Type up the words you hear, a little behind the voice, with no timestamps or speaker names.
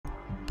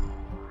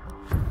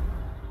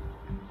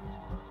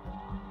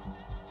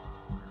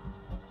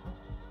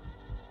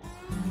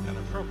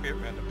appropriate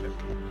random pick.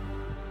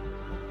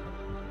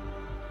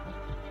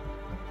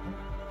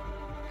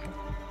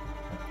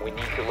 We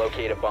need to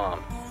locate a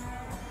bomb.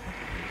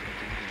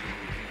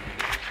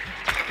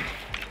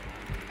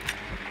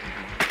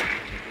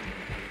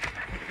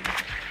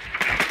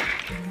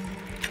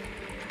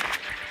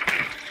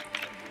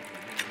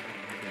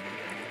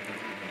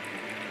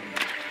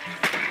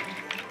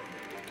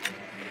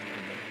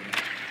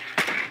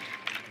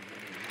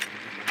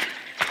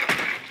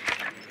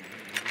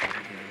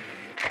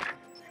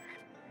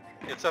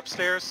 It's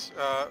upstairs,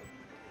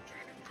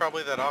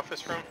 probably that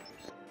office room,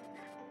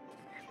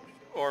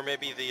 or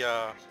maybe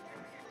the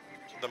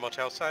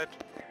motel side.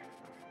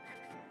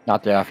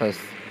 Not the office.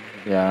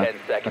 Yeah. 10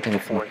 seconds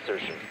before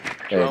insertion.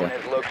 There you Drone go.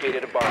 has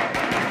located a bomb.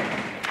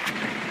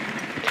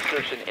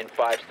 Insertion in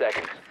 5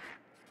 seconds.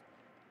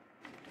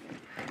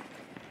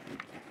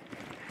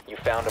 You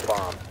found a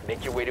bomb.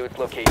 Make your way to its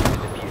location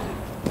and defuse it.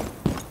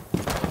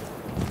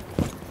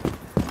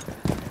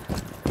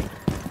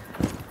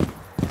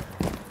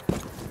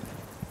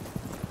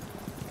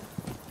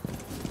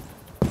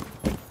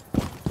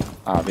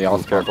 Ah, we all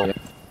scared. Let's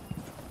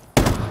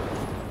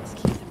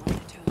keep them on their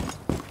toes.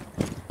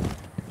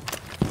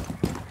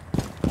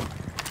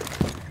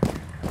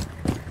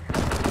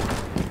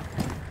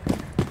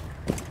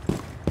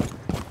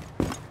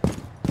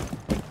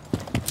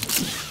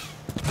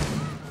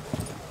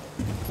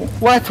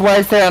 What? Why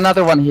is there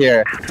another one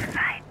here? Out of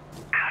sight.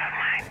 Out of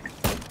mind.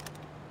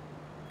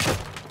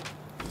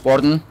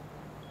 Warden,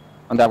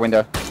 on that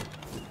window.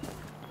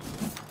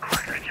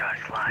 Closer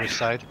just line. Which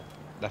side?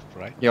 Left,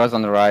 right? He was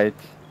on the right.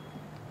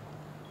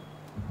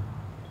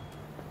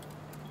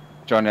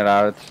 Join it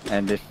out,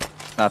 and if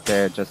it's not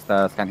there, just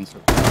scan his.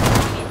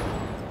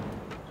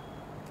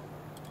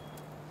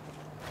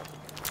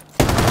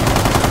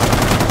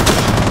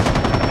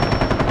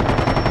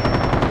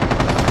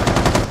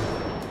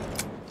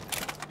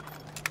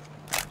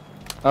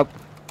 Up.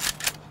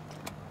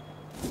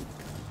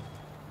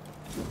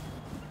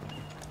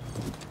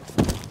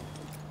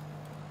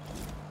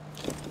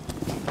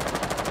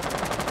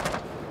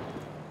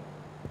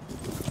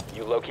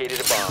 You located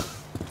a bomb.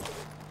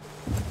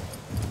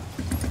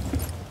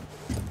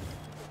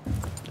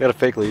 Got a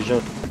fake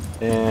lesion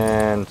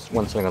and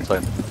one sitting on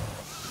site.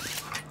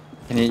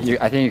 Can you,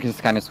 I think you can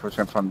scan his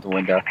footprint from the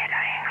window. Mid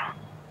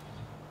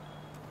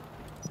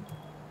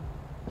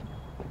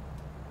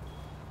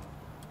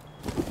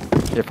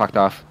angle. He fucked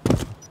off.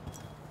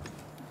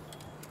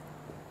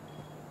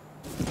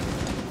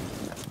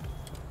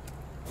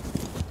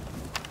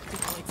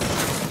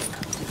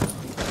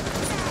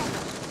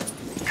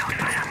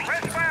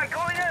 Red fire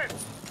going in.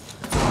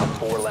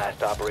 4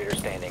 last operator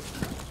standing.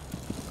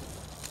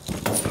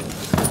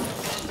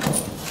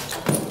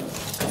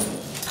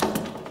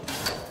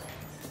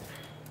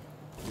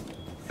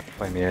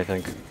 By me, I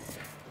think.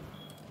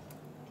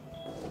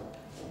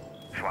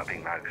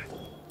 Swapping mugs.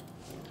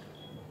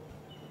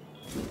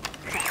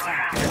 See you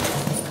around.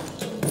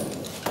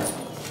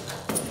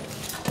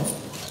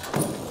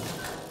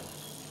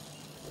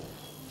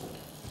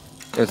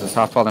 There's a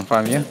softball in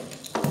front of you.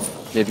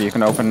 Maybe you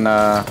can open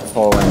a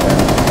hole and then.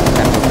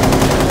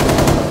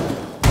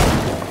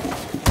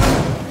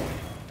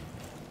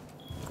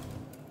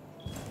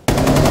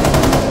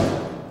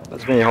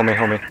 That's me,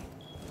 homie.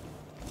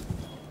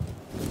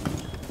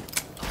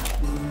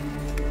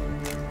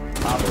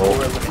 Op 4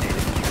 eliminated.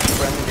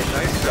 Friendly mission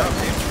Nice job,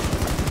 team.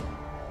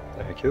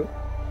 Thank you.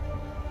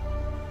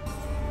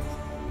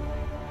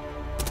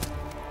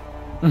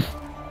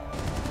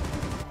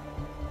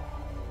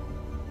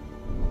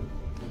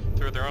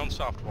 Through their own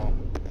softball.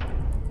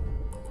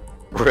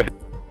 Great.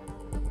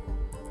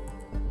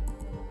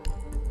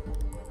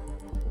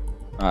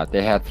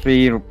 They had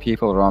 3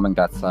 people roaming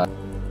that side.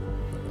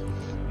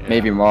 Yeah.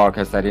 Maybe more,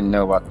 because I didn't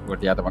know where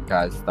the other one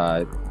guys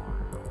died.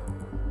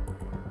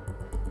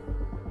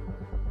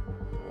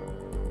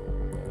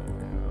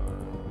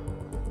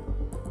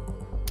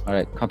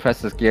 Alright,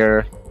 compressors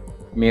gear.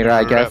 Mira,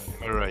 I guess.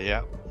 Mirror,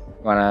 yeah.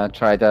 Wanna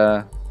try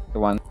the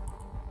one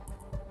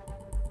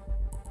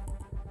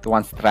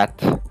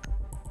strat.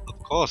 Of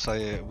course,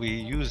 we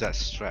use that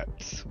strat.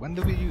 When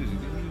did we use it?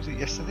 Did we use it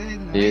yesterday?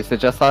 didn't We we? used it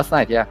just last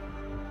night, yeah.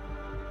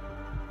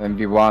 When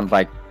we won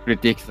like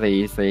ridiculously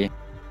easy.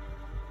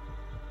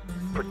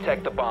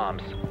 Protect the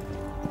bombs.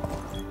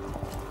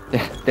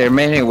 There are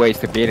many ways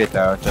to beat it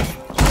though. Just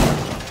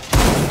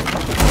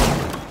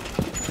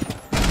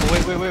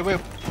Oh, wait.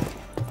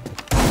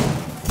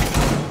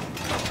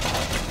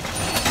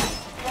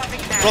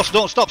 Ross,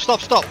 don't stop.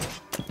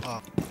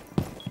 Oh,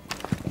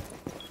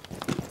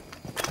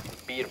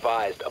 Be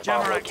advised, a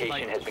bomb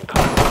location has been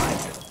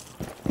compromised.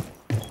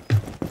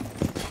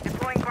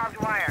 Deploying barbed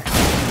wire.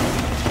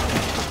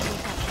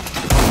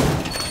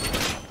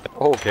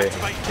 Okay.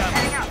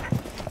 Heading up.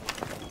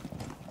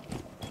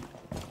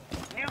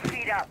 New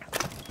feed up.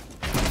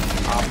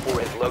 Op 4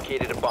 has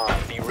located a bomb.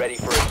 Be ready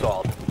for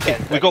assault.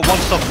 we got one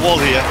stop wall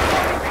here.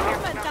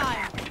 Movement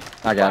time.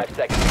 I got 5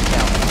 seconds to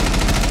count.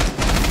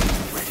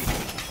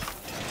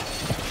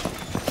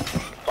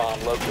 Bomb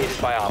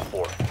located by Op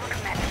 4.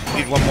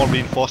 Need one more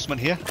reinforcement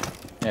here.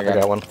 Yeah, I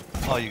got one.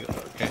 Oh, you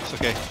okay? It's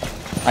okay.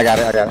 I got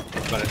it. Got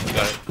it. Got it.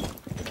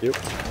 Thank you.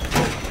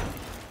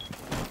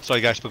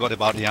 Sorry, guys. Forgot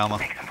about the armor.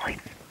 Take some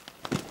plates.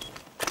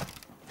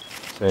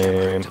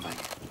 Same.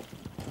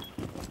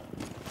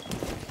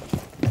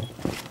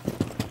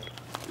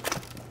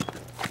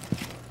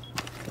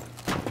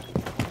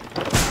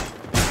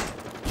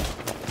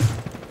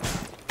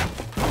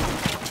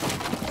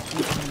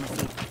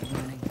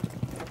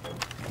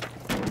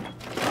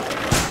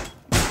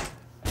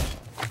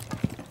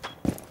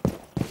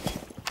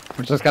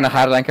 We're just gonna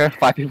hard anchor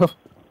 5 people.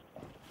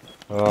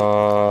 Sure,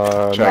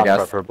 I Not guess.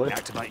 preferably.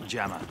 Activating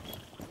jammer.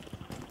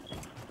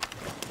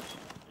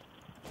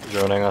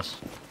 Joining us.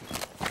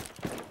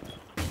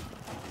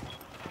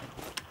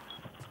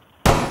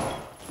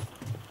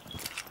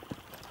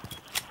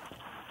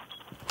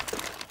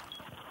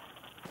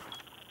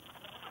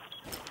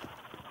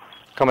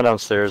 Coming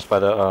downstairs by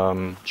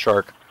the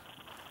shark.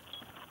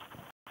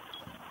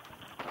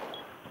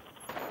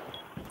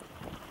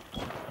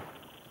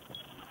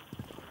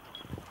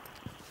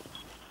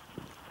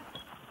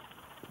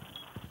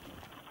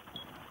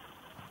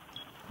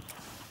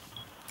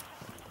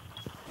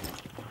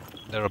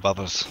 They're above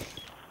us.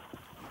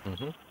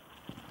 Mm-hmm.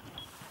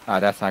 Ah,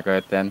 that's not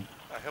good then.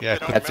 I hope Yeah, they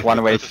don't that's make one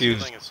it way that the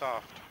fused. ceiling is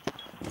soft.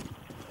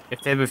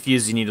 If they have a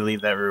fuse, you need to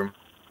leave that room.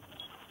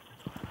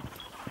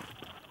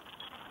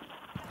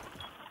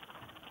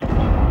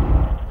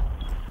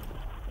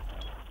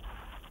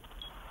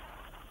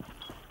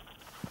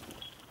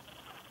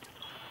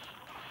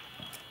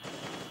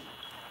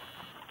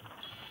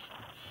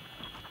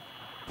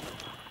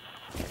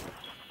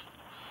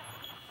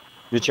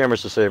 Your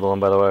chamber's disabled,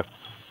 by the way.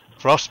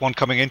 Frost, one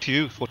coming into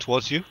you, or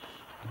towards you,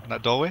 in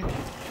that doorway.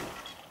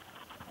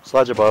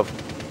 Sledge above.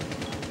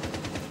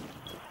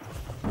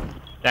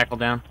 Jackal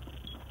down.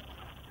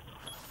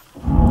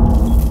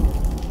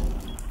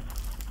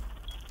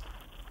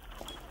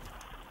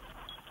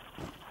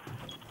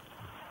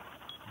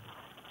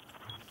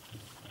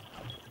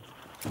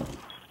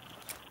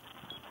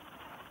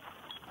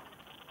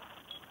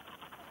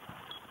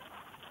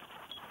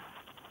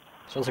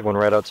 Sounds like one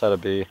right outside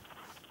of B.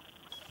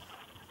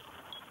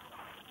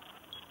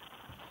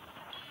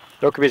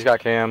 Dokubi's got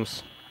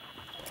cams.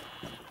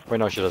 Wait,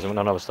 no, she doesn't. Went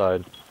on the other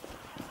side.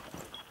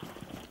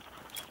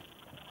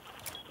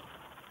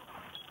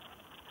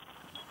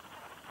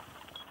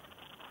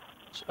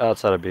 She's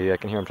outside of B. I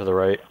can hear him to the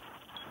right.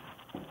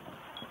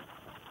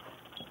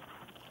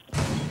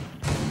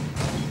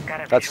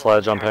 Got a That's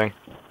visual sledge on jumping.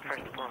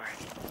 target. First floor.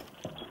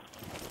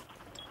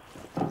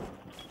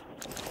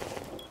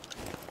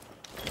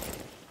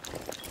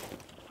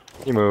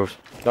 He moved.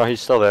 No,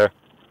 he's still there.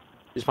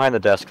 He's behind the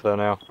desk though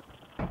now.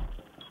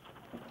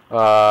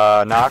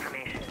 Knock.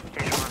 Confirmation.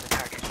 Visual on the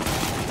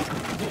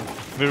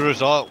target.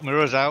 Mirrors out.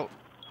 Mirrors out.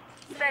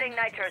 Setting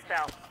nitro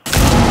cell.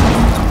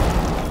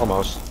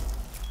 Almost.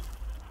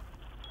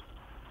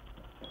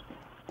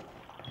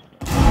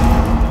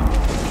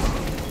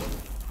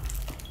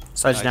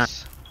 Sledge down.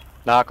 Nice.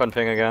 Knock on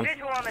ping again.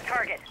 Visual on the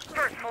target.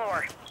 First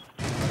floor.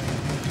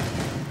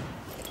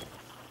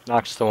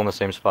 Knock's still in the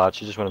same spot.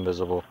 She just went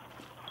invisible.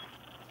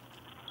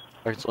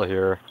 I can still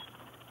hear her.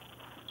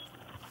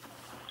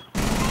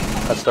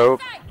 That's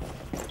dope.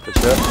 Good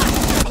shit.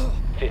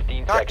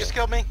 15 Doc seconds. just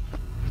killed me.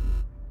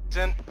 He's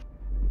in.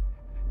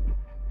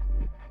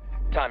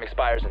 Time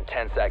expires in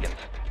 10 seconds.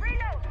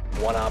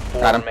 Reload. 1 op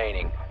 4 Got him.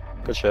 remaining.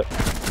 Good shit.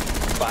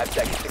 5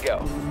 seconds to go.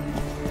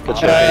 Good Op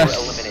shit.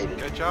 4 eliminated.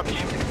 Good job,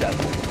 team.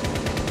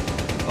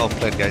 Successful. Well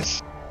played,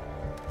 guys.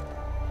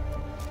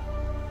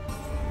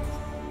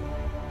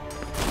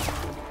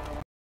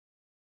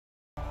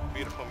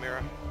 Beautiful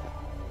mirror.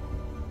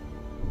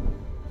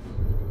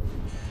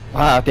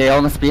 Wow, they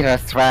almost beat our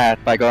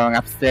strat by going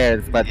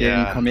upstairs, but they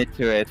didn't Yeah. commit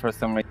to it for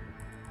some reason.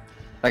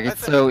 Like, I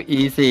it's think- so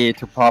easy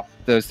to pop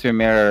those 2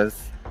 mirrors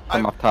from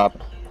I'm- up top.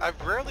 I've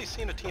rarely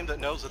seen a team that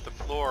knows that the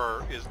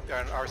floor is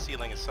and our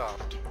ceiling is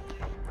soft.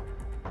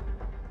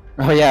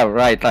 Oh yeah,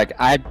 right, like,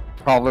 I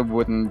probably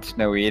wouldn't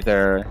know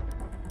either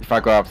if I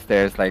go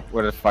upstairs, like,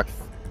 what the fuck's...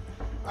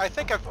 I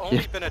think I've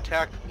only been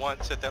attacked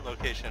once at that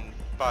location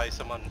by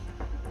someone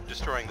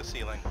destroying the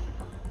ceiling.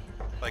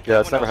 Like,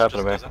 Yeah, it's everyone never else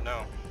happened just to me. doesn't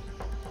know.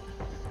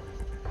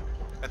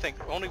 I think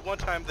only one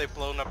time they've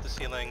blown up the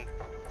ceiling,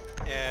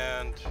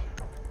 and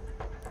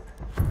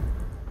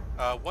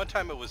one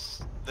time it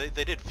was they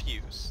did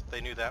fuse.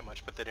 They knew that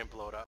much, but they didn't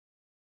blow it up.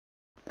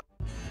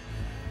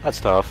 That's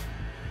tough.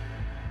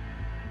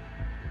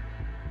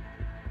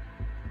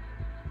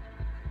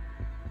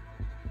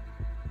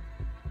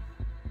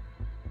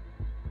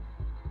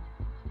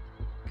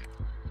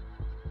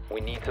 We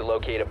need to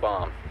locate a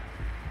bomb.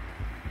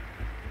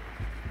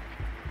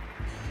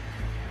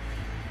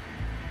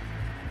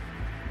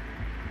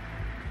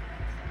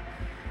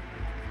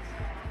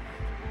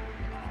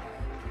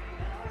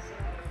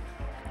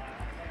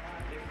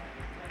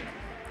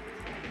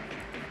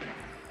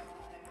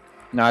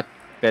 Not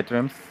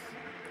bedrooms.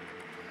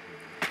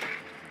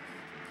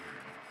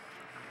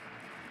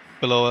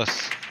 Below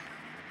us.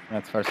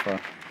 That's first floor.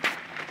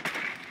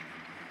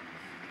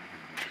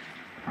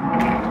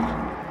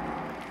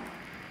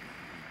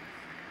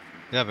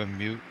 You have a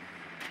mute.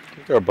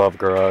 They're above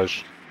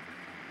garage.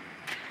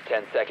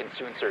 10 seconds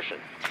to insertion.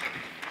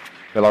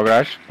 Below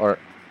garage? Or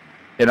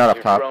you're not up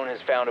Your top? drone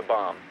has found a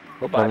bomb.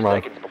 Oh, 5 never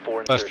mind. seconds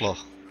before First insertion.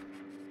 floor.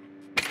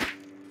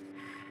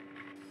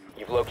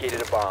 You've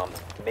located a bomb.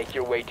 Make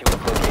your way to its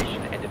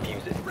location and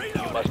defuse it.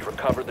 You must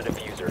recover the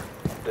diffuser.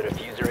 The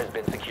diffuser has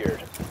been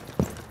secured.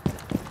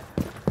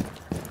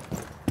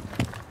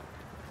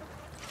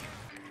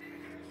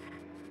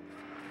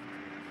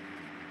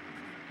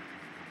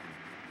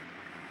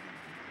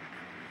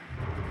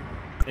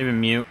 Even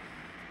mute.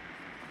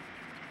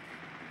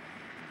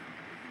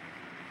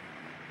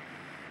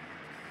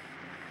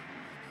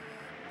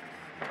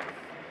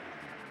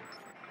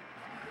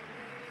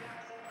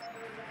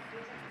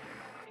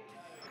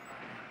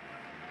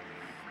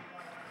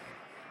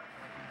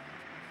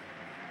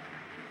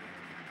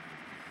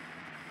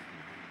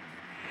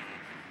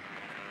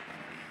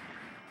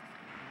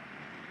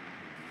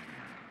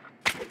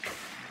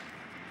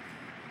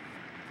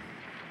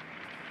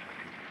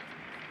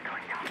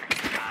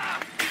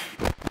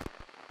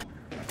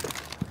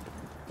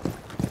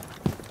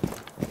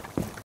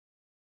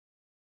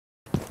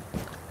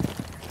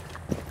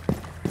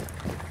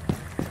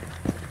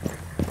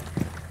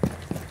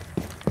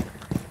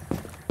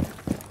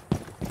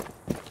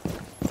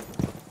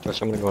 There's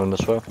somebody going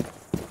this way.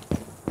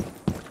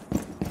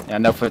 Yeah,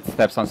 no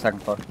footsteps on second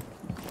floor.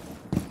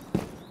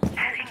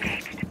 Has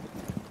engaged.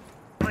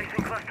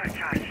 Placing cluster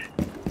charge. Is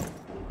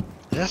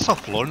there a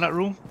soft floor in that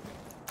room?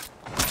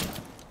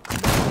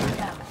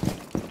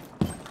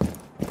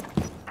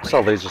 I saw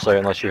laser sight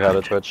unless you had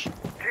a twitch.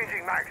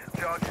 Changing max.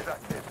 Charge is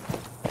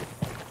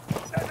active.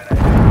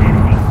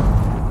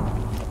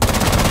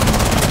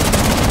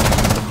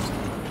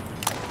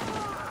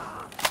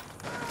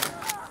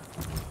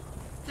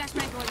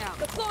 Flashbang going out.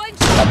 Deploying.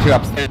 Got two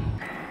upstairs.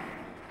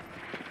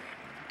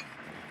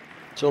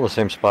 Still in the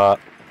same spot.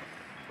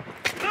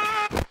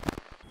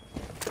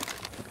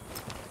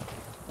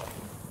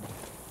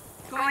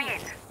 Going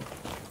in.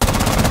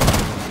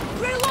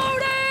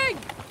 Reloading.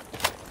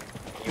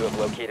 You have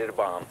located a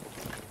bomb.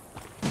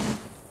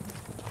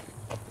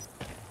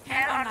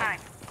 Hand online.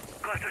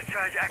 Cluster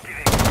charge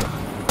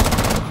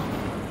activated.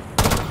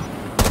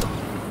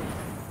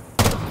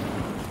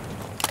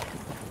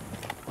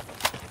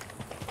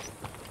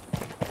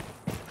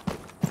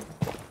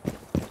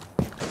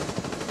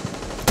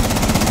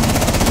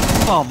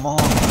 Come on,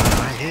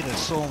 I hit her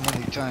so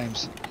many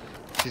times.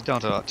 She's down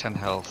to about 10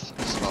 health.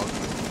 It's about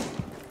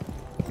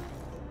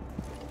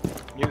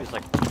Mute is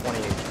like 20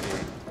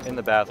 HP. In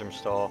the bathroom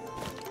stall.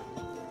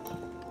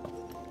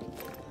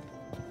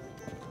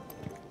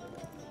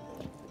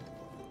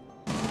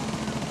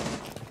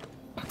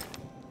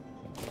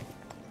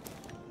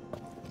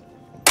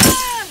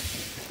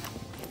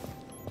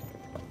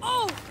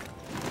 Oh.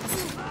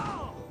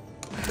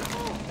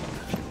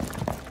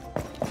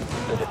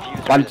 The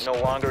diffuser One- is no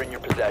longer in your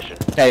possession.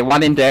 Okay,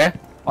 one in there.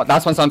 Oh,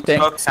 last one's on thing.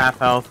 Smoke's half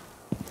health.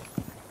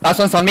 Last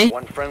one's on me.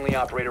 One friendly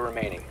operator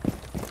remaining.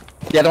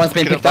 The other one's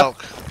being get a picked up.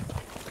 bulk.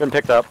 Been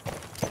picked up.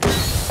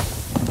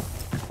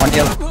 One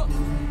kill.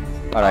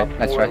 Alright, Op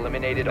let's 4 try.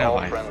 eliminated Never all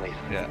mind. friendlies.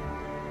 Yeah.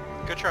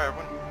 Good try,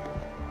 everyone.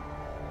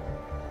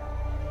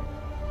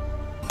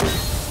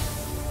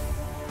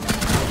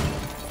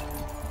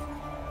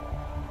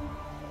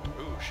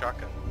 Ooh,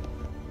 shotgun.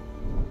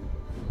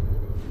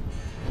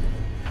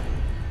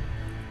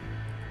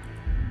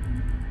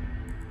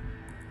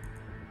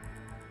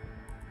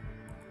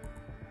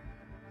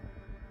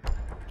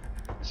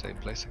 Same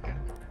place again.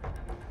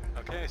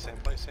 Okay, same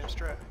place, same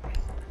strat.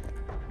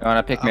 You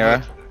wanna pick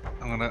mirror?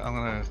 I'm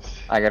gonna.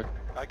 I got it.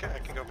 I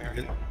can go mirror.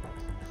 Good.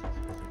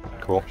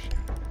 Cool.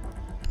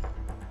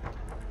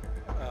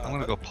 I'm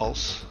gonna go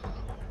pulse.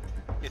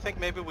 You think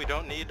maybe we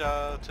don't need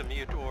to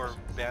mute or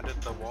bandit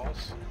the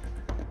walls?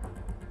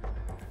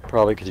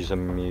 Probably could use a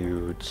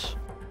mute.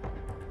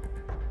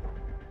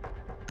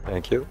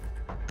 Thank you.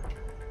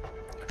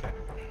 Okay.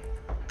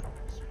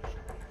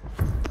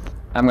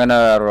 I'm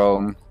gonna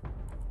roam.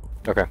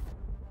 Okay.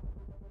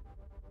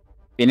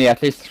 We need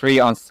at least 3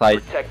 on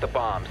site, Protect the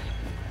bombs.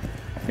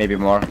 maybe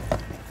more.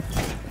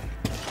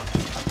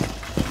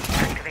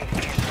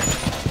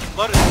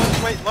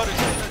 Lotus, wait,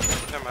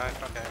 Lotus. Never mind.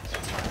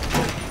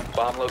 Okay.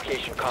 Bomb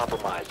location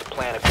compromised.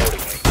 Plan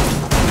accordingly.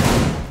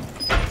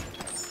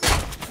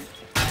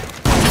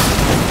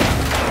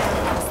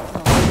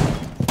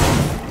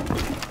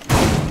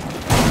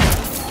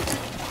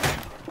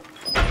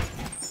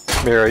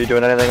 Mirror, are you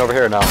doing anything over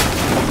here now?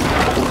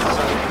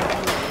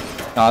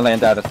 No, I'll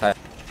land out of sight.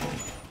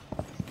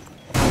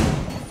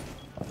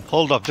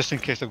 Hold up, just in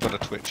case I've got a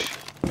twitch.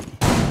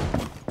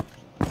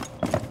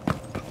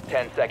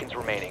 10 seconds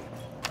remaining.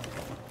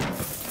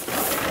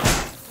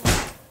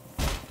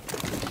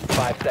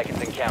 5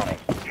 seconds and counting.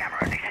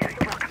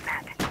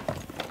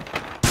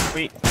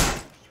 Sweet.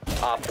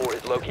 Op 4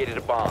 has located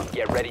a bomb.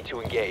 Get ready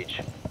to engage.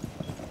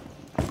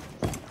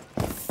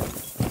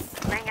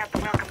 Laying out the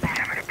welcome mat.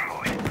 Camera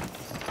deployed.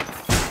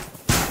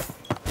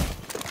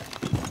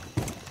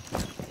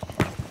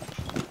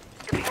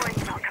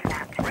 Deploying welcome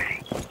mat.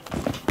 Ready.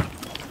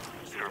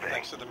 Survey.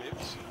 Thanks.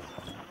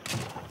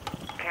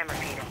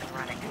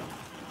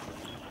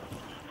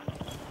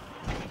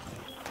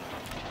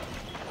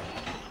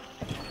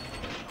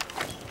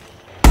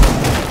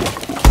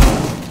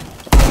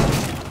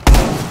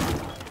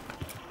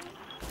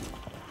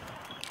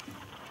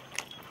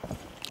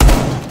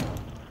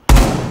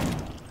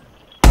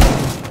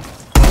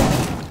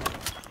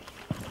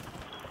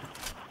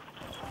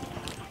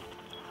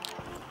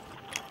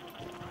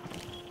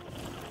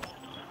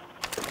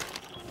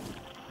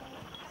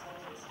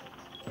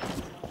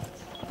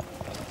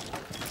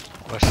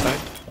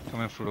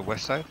 through the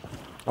west side.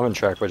 I'm in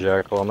track with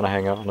Jackal. I'm gonna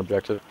hang out on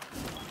objective.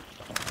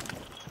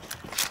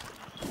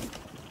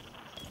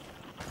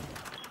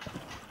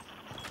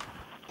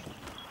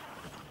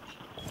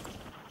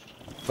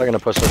 They're gonna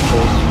push their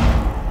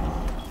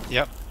pulls.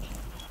 Yep.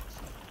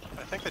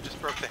 I think they just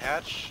broke the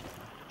hatch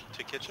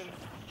to kitchen.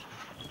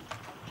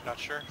 Not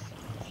sure.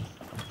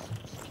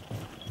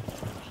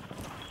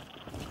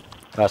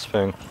 Fast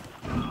ping.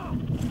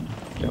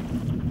 Yep.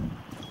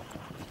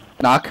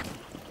 Knock.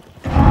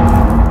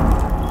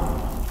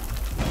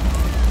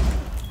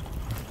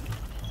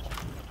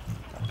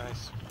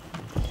 Nice.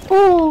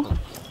 Ooh.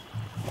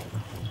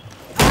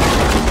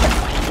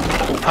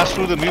 Pass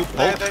through the mute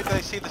bolt.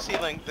 They see the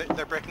ceiling.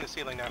 They're breaking the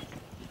ceiling now.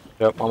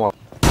 Yep, I'm up.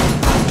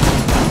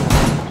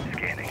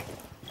 Scanning.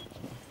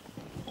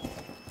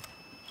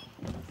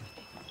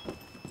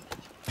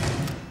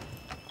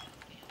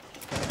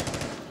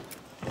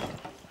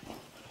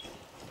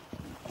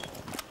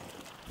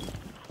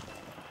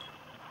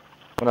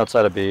 One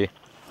outside of B.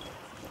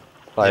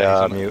 By Yeah,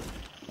 he's on the- mute.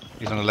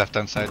 He's on the left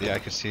hand side, yeah, I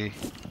can see.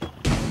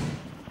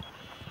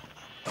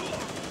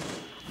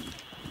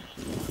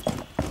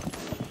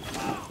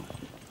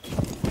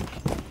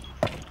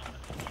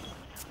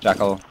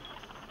 Jackal.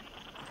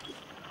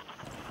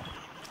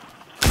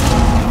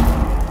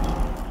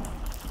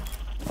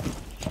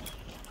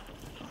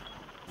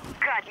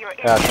 Got your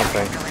Yeah,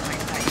 something.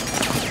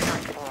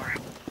 Front floor.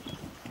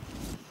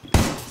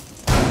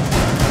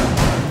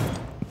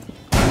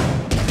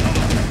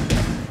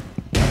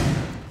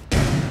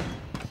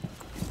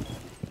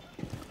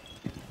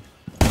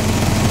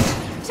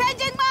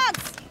 Changing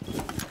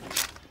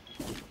mags!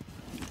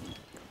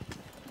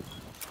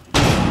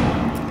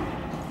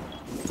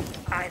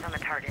 Eyes on the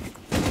target.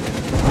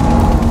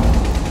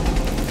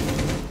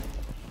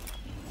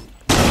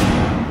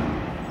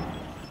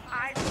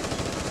 Eyes.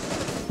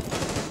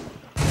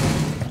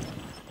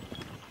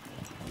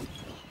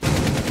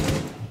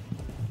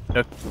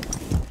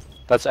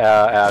 That's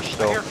Ash I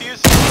still. hear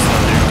fuse.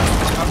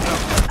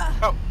 Oh,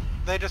 no. Oh,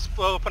 they just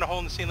blew open a hole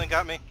in the ceiling,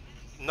 got me.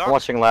 No. I'm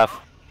watching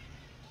left.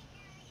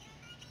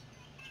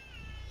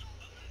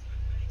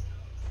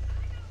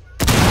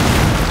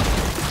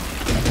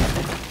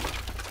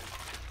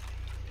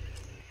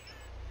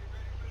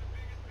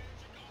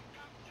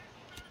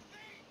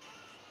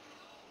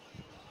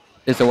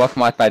 There's a walk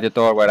mat by the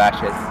door where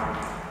Ash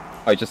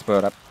is. I just blew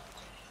it up.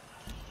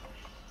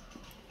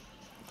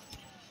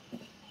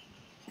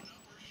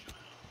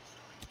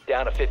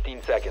 Down to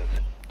 15 seconds.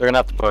 They're gonna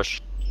have to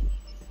push.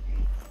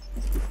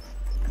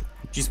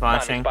 She's Time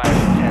flashing. expires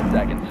in 10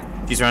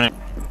 seconds. She's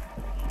running.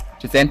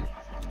 She's in.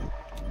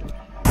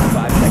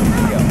 5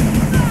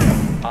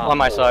 seconds to go. On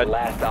my side.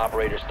 Last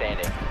operator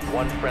standing.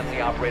 One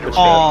friendly operator Good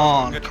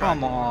remaining. Oh,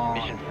 come on.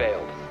 Mission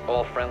failed.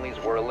 All friendlies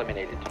were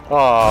eliminated.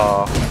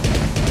 Oh.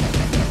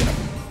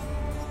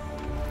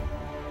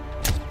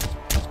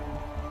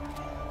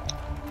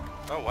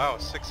 Oh wow, a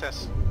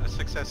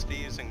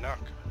 6SD using knock.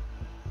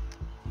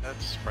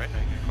 That's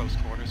frightening at close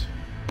quarters.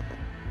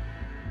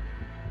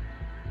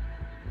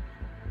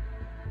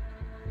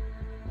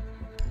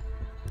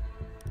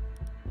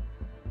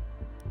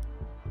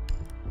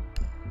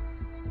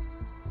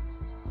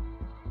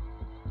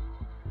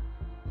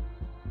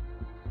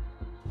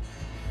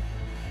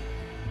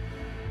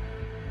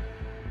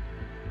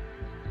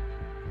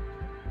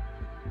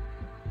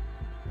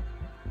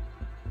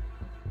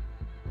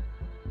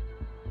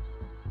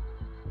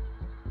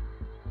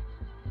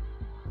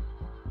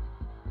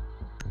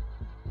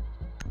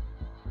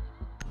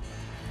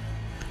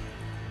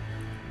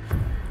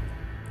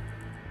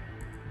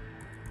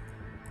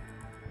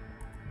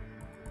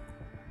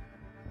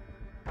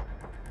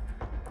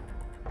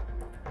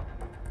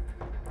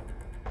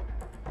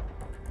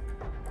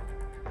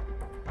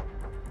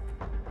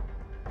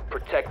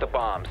 Protect the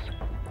bombs.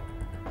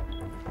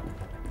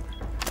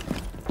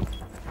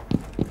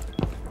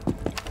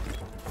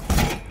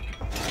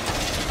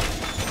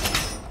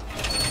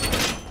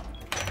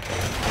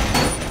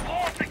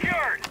 All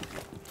secured.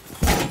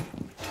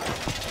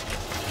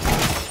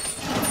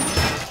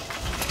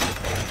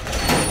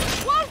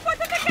 One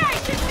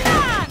fortification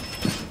done!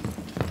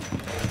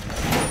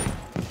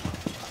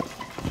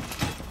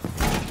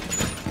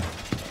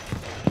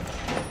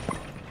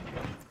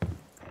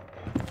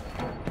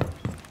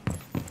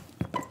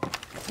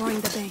 Throwing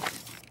the bait.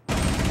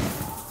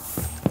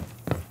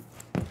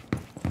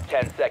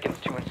 10 seconds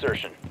to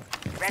insertion.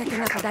 Setting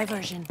up a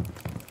diversion.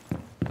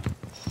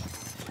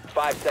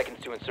 5 seconds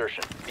to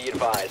insertion. Be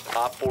advised,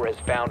 Op 4 has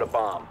found a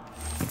bomb.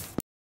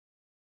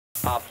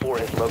 Op 4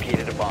 has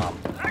located a bomb.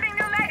 Loading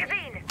new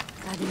magazine.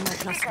 Adding my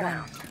plus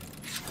one.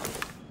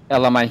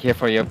 LMI here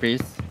for you,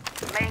 please.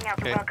 Laying out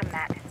the Okay. welcome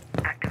mat.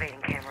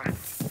 Activating camera.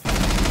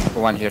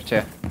 One here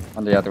too.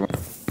 On the other one.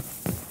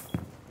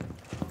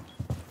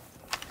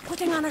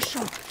 Putting on a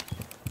shock.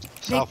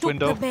 They South took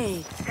window. the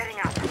bay. Setting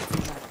up.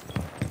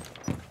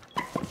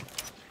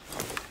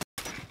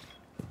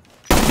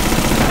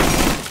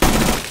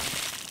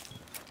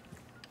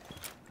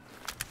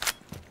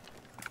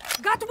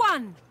 Got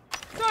one!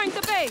 Throwing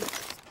the bay.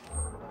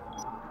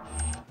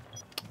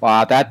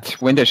 Wow, that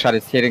window shot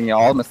is hitting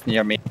almost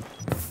near me.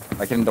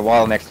 Like in the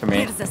wall next to me.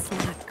 Here's a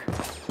snack.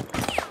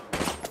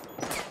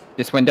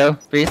 This window,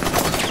 please.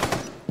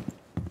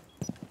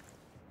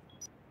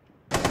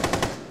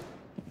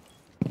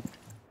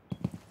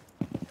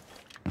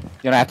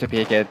 You don't have to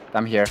peek it.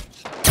 I'm here.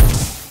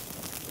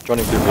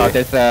 Joining through Oh, B.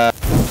 there's a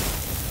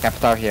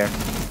capital here.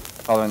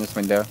 Following this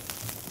window.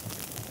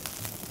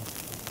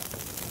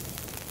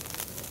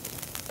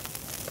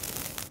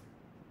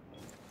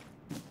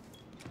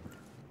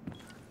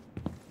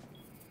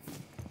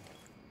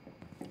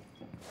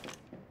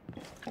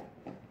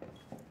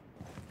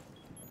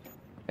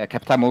 Yeah,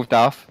 capital moved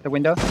off the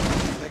window.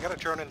 They got a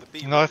drone in the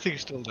B. No, I think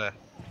he's still there.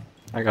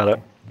 I got it.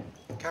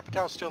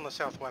 Capital's still in the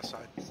southwest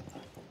side.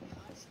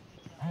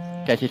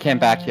 Okay, he came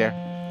back here.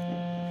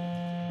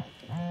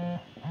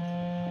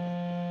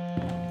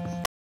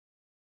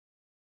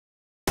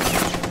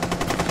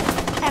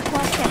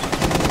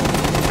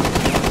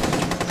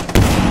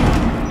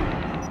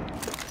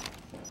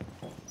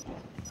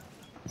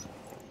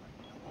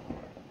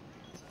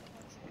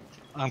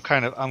 I'm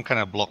kind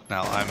of blocked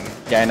now.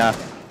 Yeah, I know.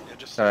 Yeah,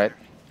 just It's alright.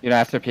 You don't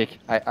have to peek.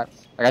 I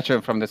got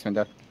you from this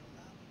window.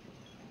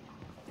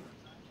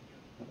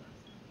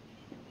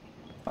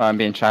 Oh, I'm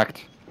being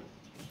tracked.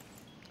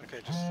 Okay,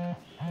 just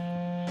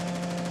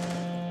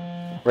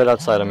Right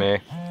outside of me.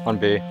 On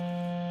B.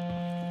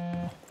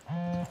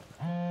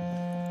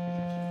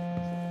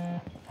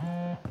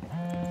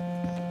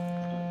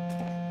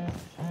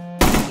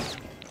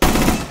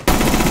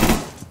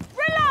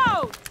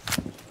 Reload!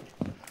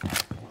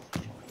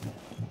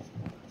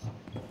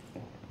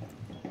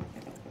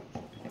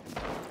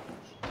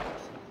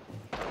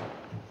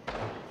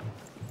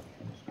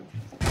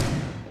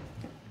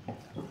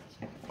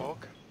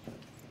 poke.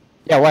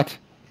 Yeah, what?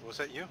 Was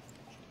that you?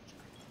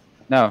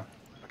 No.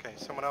 Okay,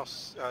 someone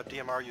else,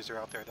 DMR user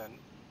out there then.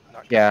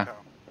 Not Yeah.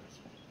 Capital.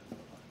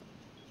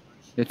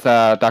 It's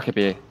Dr.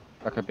 B.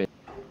 Dr. B.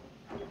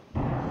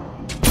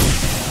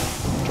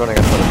 Joining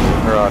outside of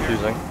B. Or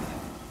fusing.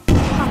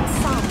 Got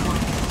someone.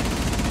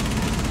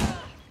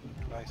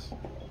 Nice.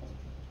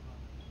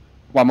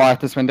 One more at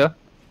this window.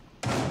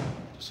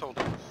 Just hold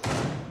it.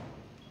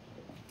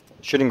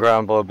 Shooting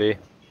ground below B.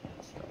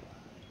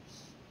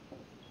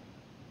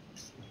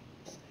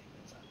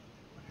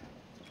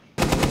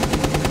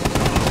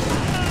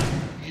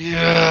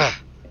 Yeah.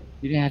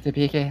 You didn't have to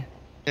peek it.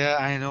 Yeah,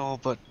 I know,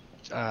 but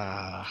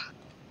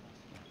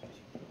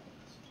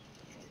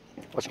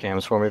Watch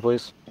cams for me,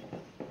 please.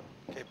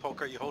 Okay,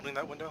 poke, are you holding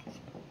that window?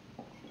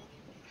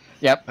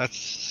 Yep.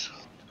 that's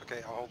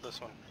Okay, I'll hold this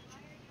one.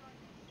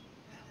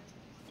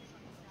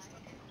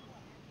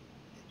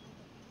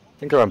 I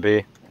think they're on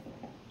B.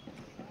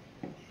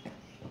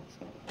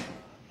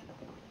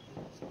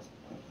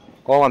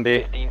 All on B.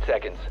 15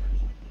 seconds.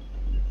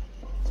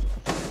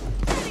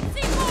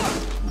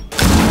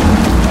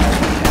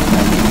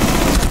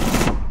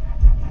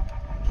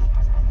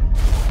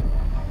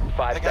 They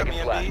 5 got me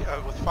seconds in left.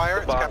 B with fire.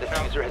 The It's bomb Capital.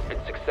 diffuser has been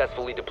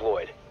successfully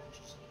deployed.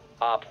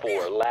 Op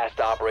 4, last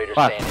operator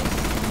Fuck. standing.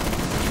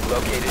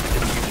 Located the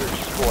diffuser,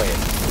 destroy it.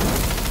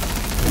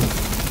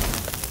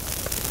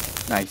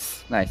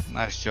 Nice. Nice.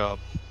 nice job.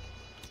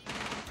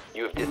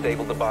 You have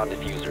disabled the bomb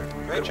diffuser.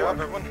 Great Good job,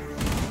 work. everyone.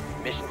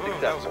 Mission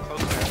Ooh, that was a successful.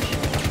 close match.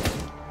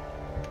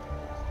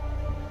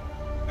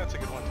 That's a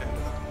good one to end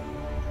with.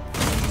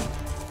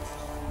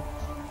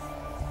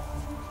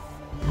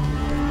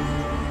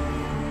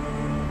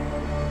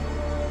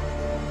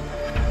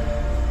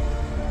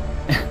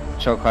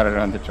 Choke harder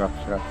on the drop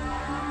shot.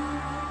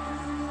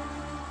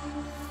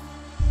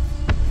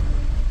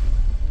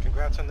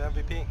 Congrats on the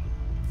MVP.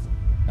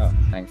 Oh,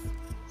 thanks.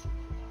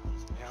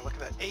 Yeah, look at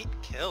that. 8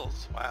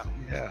 kills. Wow.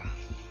 Yeah.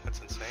 That's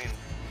insane.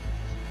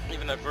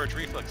 Even that Verge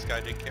Reflex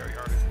guy did carry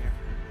hard in here.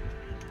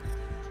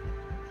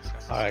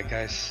 So- All right,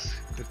 guys.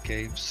 Good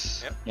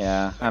games. Yep.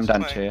 Yeah, Thanks I'm for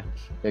done playing. too.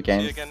 Good See you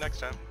games. again next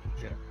time.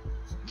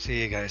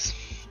 See you guys.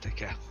 Take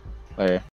care. Later.